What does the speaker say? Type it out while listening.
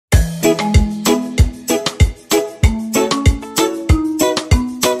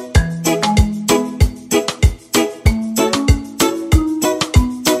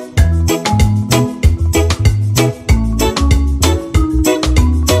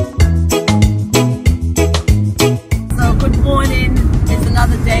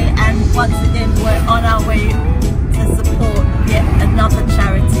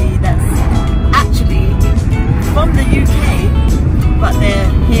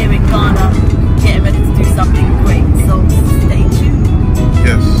Ghana, getting ready to do something great. So stay tuned.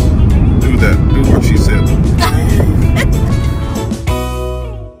 Yes, do that. Do what she said.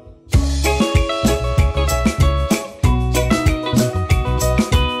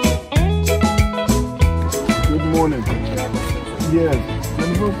 Good morning. Yes.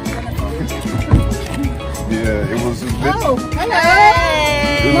 Yeah, it was a bit. Oh, hello.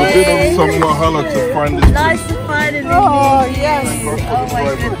 It was a bit of some wahala to find this. Nice to finally meet. Oh, yes. Oh my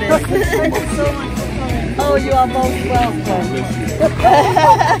goodness. Thank you so much. Oh, you are most welcome.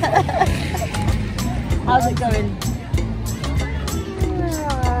 How's it going?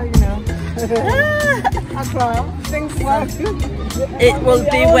 You know. I cry. Things well. It will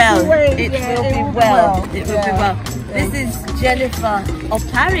be well. It Yeah, will be well. It will be well. This is Jennifer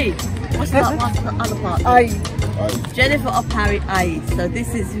Opare. What's the other part? Jennifer Opare-Aryer. So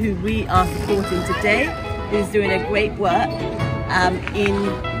this is who we are supporting today. Who's doing a great work in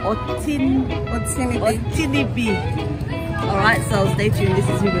Otinibi. All right, so stay tuned. This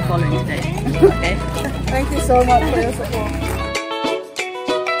is who we're following today. Okay. Thank you so much for your support.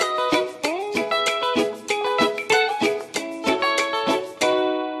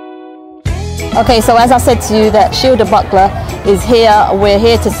 Okay, so as I said to you, that Shield the Buckler is here. We're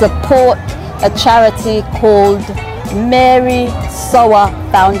here to support a charity called Mary Sower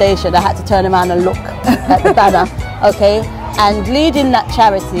Foundation. I had to turn around and look at the banner. Okay, and leading that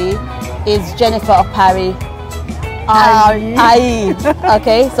charity is Jennifer Opare-Aryer.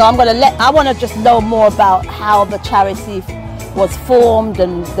 Okay, so I want to just know more about how the charity was formed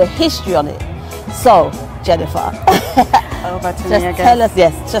and the history on it. So, Jennifer, Over to me just again.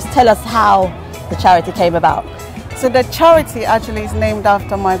 tell us how the charity came about. So the charity actually is named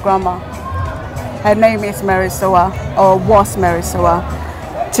after my grandma. Her name is Mary Sower, or was Mary Sower.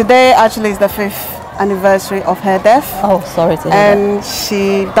 Today actually is the 5th anniversary of her death. Oh, sorry to hear And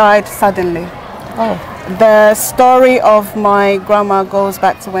she died suddenly. that. The story of my grandma goes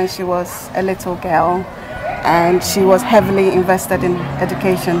back to when she was a little girl, and she was heavily invested in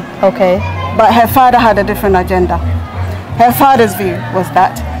education. Oh, okay. But her father had a different agenda. Her father's view was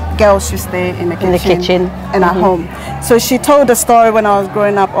that girls should stay in the kitchen and at home. So she told the story when I was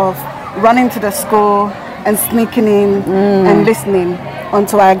growing up of running to the school and sneaking in and listening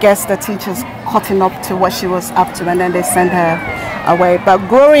until I guess the teachers cutting up to what she was up to, and then they sent her away. But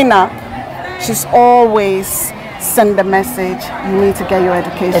growing up, she's always sent the message, you need to get your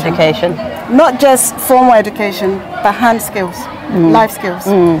education. Not just formal education, but hand skills, life skills.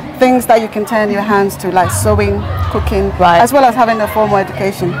 Things that you can turn your hands to, like sewing, cooking, as well as having a formal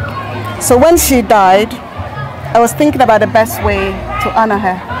education. So when she died, I was thinking about the best way to honor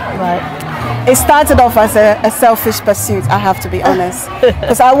her. Right. It started off as a selfish pursuit, I have to be honest,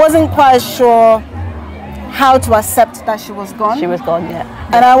 because I wasn't quite sure how to accept that she was gone. She was gone, yeah.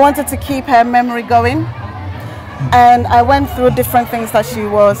 And I wanted to keep her memory going. And I went through different things that she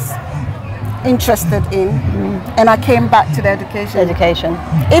was interested in, and I came back to the education.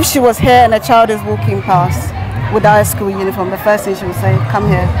 If she was here and a child is walking past without a school uniform, the first thing she would say, come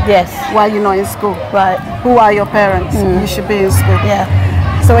here. Yes. Why are you not in school? Right. Who are your parents? You should be in school. Yeah.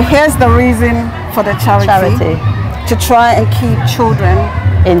 So here's the reason for the charity. To try and keep children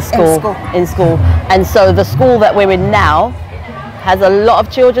in school. And so the school that we're in now has a lot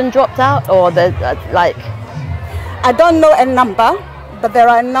of children dropped out, or the like. I don't know a number, but there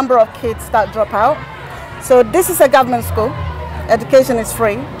are a number of kids that drop out. So this is a government school. Education is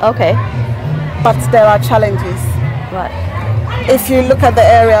free. Okay. But there are challenges. Right. If you look at the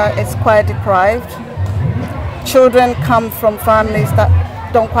area, it's quite deprived. Children come from families that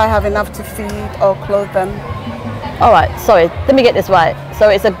don't quite have enough to feed or clothe them. All right, sorry, let me get this right. So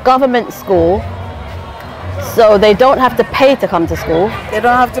it's a government school, so they don't have to pay to come to school? They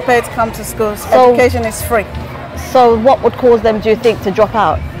don't have to pay to come to school. So education is free. So what would cause them, do you think, to drop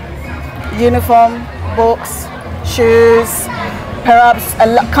out? Uniform, books, shoes, perhaps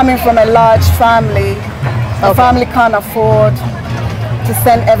coming from a large family. The family can't afford to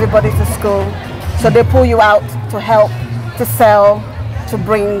send everybody to school. So they pull you out to help, to sell, to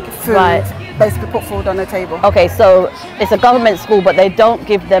bring food, basically put food on the table. Okay, so it's a government school, but they don't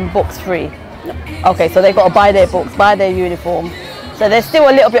give them books free? No. Okay, so they've got to buy their books, buy their uniform. So there's still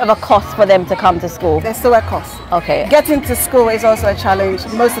a little bit of a cost for them to come to school? There's still a cost. Okay. Getting to school is also a challenge.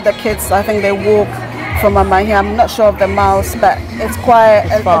 Most of the kids, I think they walk from here. I'm not sure of the miles, but it's quite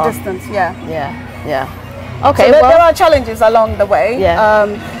a distance, yeah. Okay, so there are challenges along the way.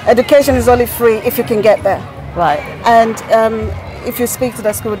 Education is only free if you can get there. Right. And if you speak to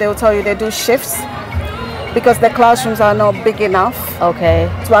the school, they will tell you they do shifts. because the classrooms are not big enough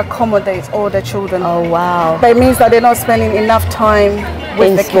to accommodate all the children. Oh wow. But it means that they're not spending enough time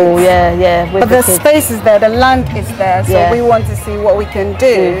with the school, kids. But the space is there, the land is there, so we want to see what we can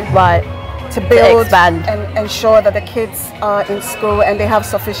do to build and ensure that the kids are in school and they have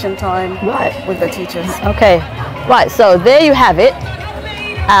sufficient time with the teachers. Okay, right, so there you have it.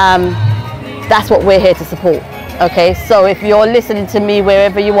 That's what we're here to support. Okay, so if you're listening to me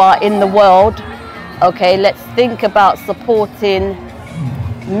wherever you are in the world, okay, let's think about supporting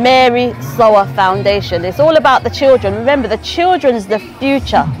Mary Sower Foundation. It's all about the children. Remember, the children's the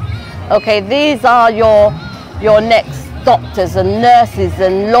future. Okay, these are your next doctors and nurses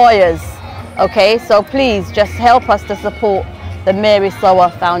and lawyers. Okay, so please just help us to support the Mary Sower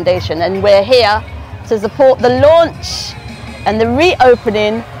Foundation. And we're here to support the launch and the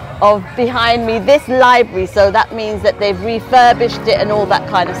reopening of, behind me, this library. So that means that they've refurbished it and all that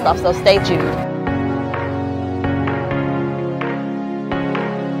kind of stuff. So stay tuned.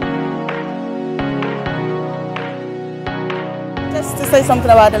 Just to say something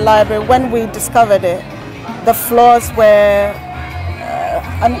about the library, when we discovered it, the floors were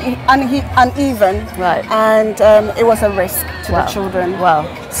uneven, and it was a risk to the children.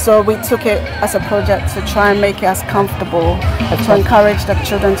 So we took it as a project to try and make it as comfortable, to encourage the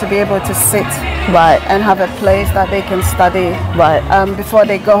children to be able to sit and have a place that they can study before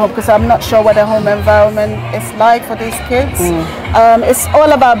they go home, because I'm not sure what the home environment is like for these kids. It's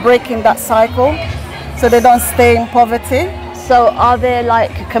all about breaking that cycle so they don't stay in poverty. So are there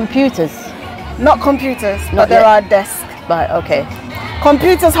like computers? Not computers, but there are desks. Okay.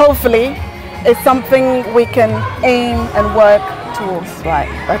 Computers, hopefully, is something we can aim and work towards.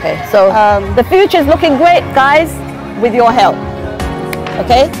 Okay. So the future is looking great, guys, with your help.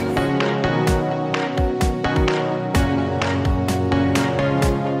 Okay.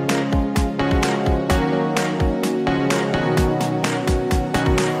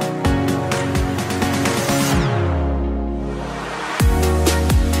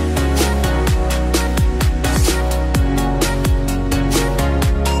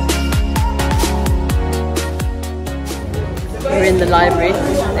 We're in the library.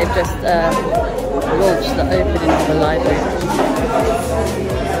 They've just launched the opening of the library.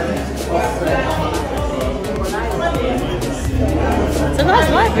 It's a nice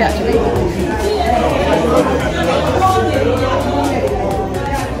library actually.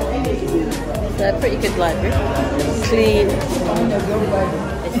 It's a pretty good library. It's clean.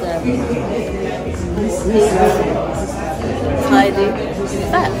 It's neat, tidy. In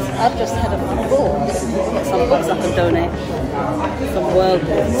fact, I've just had a call. Got some books I can donate. Some world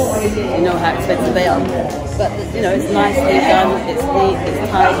books. You know how expensive they are. But you know, it's nicely done, it's neat,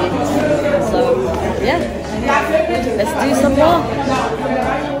 it's tidy. So yeah, let's do some more.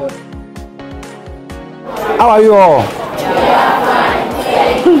 How are you all?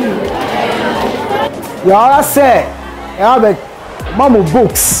 You all say you have a mamu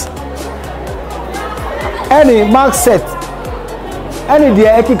books. Any mark set. Any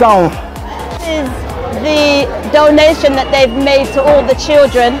dear ekikao. This is the donation that they've made to all the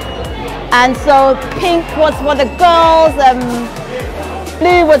children, and so pink was for the girls and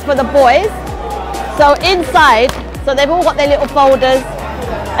blue was for the boys. So inside, so they've all got their little folders,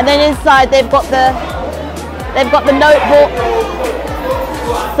 and then inside they've got the notebook,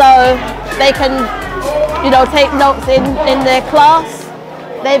 so they can, you know, take notes in their class.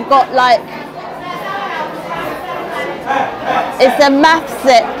 They've got like, it's a math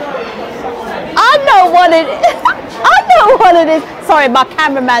set. I know what it is. I know what it is. Sorry, my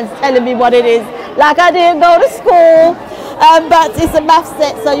cameraman's telling me what it is. Like I didn't go to school, but it's a math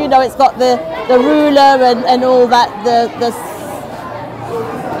set. So you know, it's got the ruler and all that.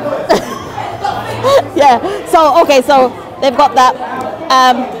 Yeah. So okay, so they've got that,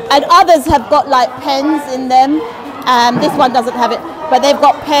 and others have got like pens in them. This one doesn't have it, but they've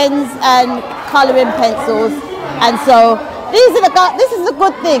got pens and colouring pencils, and so this is a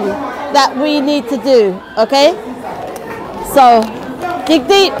good thing that we need to do. Okay, so dig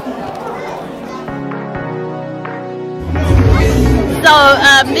deep. So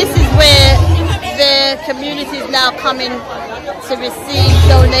this is where the community is now coming to receive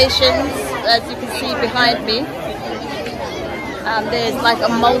donations, as you can see behind me. There's like a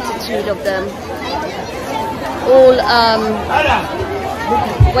multitude of them, all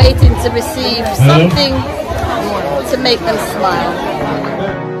waiting to receive something to make them smile.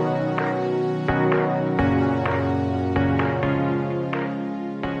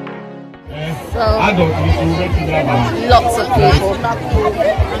 So, lots of people.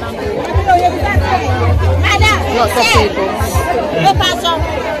 Lots of people.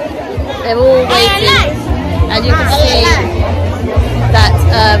 They're all waiting and you can see that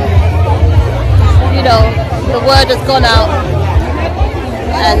you know, the word has gone out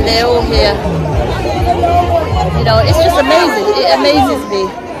and they're all here. You know, it's just amazing. It amazes me.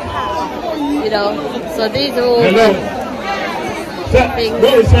 You know, so these are all things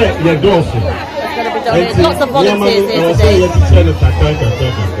that's going to be done. There's lots of volunteers here today.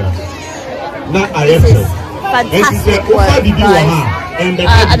 This is fantastic work, guys.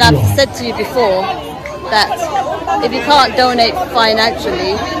 And I've said to you before that if you can't donate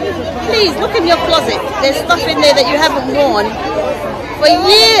financially, please look in your closet. There's stuff in there that you haven't worn for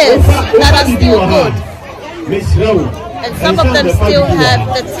years that are still good. And some of them still have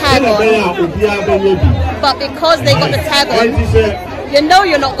the tag on. But because they got the tag on, you know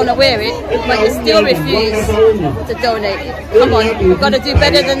you're not going to wear it, but you still refuse to donate. Come on, we've got to do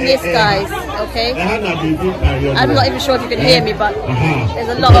better than this, guys, okay? I'm not even sure if you can hear me, but there's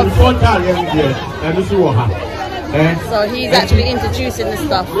a lot of... So he's actually introducing the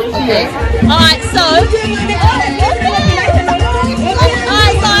stuff, okay? Alright, so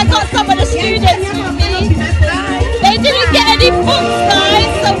I got some of the students with me. They didn't get any books,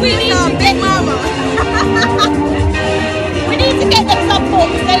 guys, so we need to get we need to get them some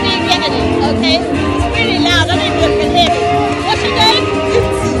books. They didn't get any, okay? It's really loud, I don't even know if you can hear me. What's your name?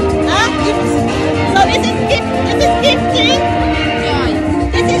 Huh? So this is Gifty.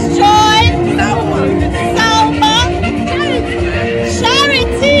 This is Joy.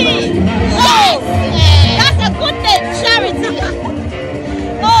 Charity! Oh! That's a good name, Charity!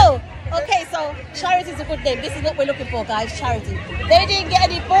 Oh! Okay, so Charity is a good name. This is what we're looking for, guys, Charity. They didn't get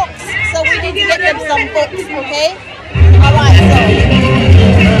any books, so we need to get them some books, okay? Alright, so...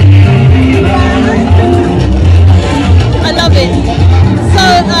 I love it. So,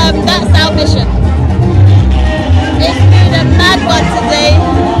 that's our mission. It's been a mad one today,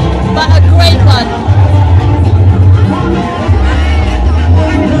 but a great one.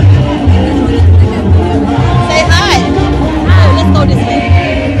 Say hi. Oh, let's go this way.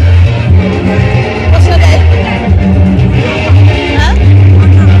 What's your name? Huh?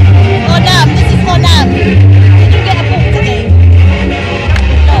 Onam. This is Onam. Did you get a book today?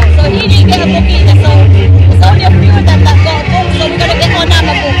 No. So he didn't get a book either. So it's only a few of them that got a book. So we're gonna get Onam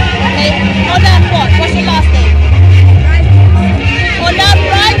a book. Okay? Onam what? What's your last name? Onam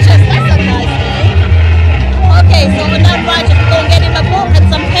Righteous. That's a nice name. Okay, so Onam Righteous. We're gonna get him a book and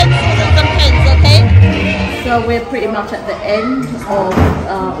some pencils and some pens. Okay? So we're pretty much at the end of all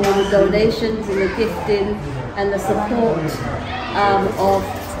the donations and the gifting and the support of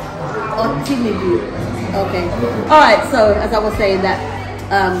Otinibi. Okay. Alright, so as I was saying that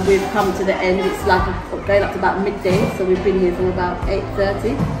we've come to the end. It's like going up to about midday, so we've been here from about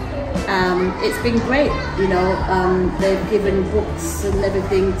 8:30. It's been great, you know. They've given books and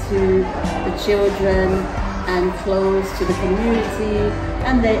everything to the children and clothes to the community,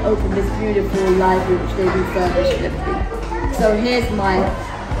 and they opened this beautiful library which they refurbished and everything. So here's my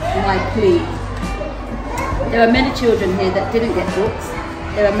plea. There are many children here that didn't get books.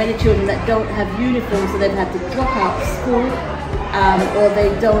 There are many children that don't have uniforms, so they've had to drop out of school, or they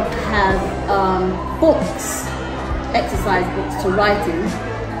don't have books, exercise books to write in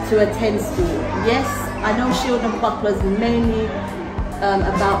to attend school. Yes, I know Shield and Buckler is mainly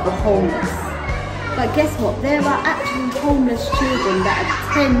about the homeless. But guess what? There are actually homeless children that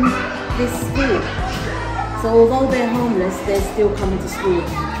attend this school. So although they're homeless, they're still coming to school.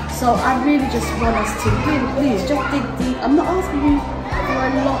 So I really just want us to really, please, just dig deep. I'm not asking you for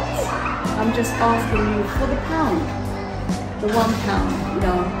a lot. I'm just asking you for the pound. The £1, you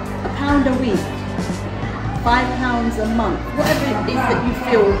know, £1 a week, £5 a month, whatever it is that you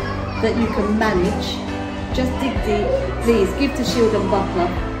feel that you can manage. Just dig deep. Please, give to Shield and Buckler.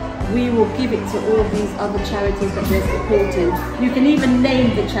 We will give it to all these other charities that they're supporting. You can even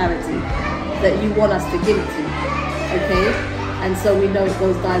name the charity that you want us to give it to, okay? And so we know it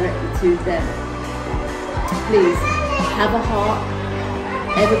goes directly to them. Please, have a heart.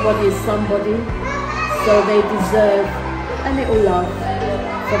 Everybody is somebody, so they deserve a little love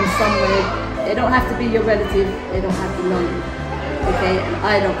from somewhere. They don't have to be your relative, they don't have to know you, okay? And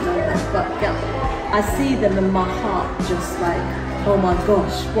I don't know them, but I see them in my heart just like, oh my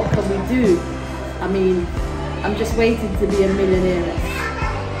gosh, what can we do? I mean, I'm just waiting to be a millionaire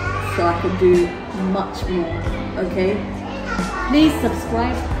so I can do much more, okay? Please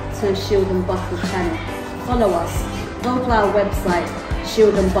subscribe to Shield and Buckler channel. Follow us. Go to our website,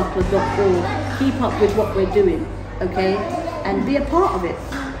 shieldandbuckler.org. Keep up with what we're doing, okay? And be a part of it.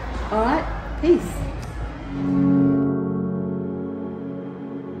 All right? Peace.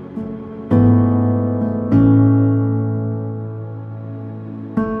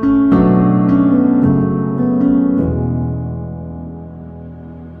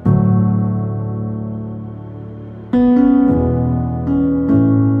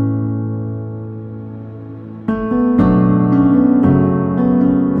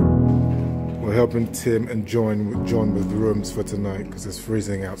 helping Tim and John with the rooms for tonight because it's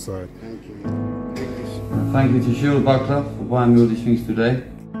freezing outside. Thank you to Sheila Butler for buying me all these things today.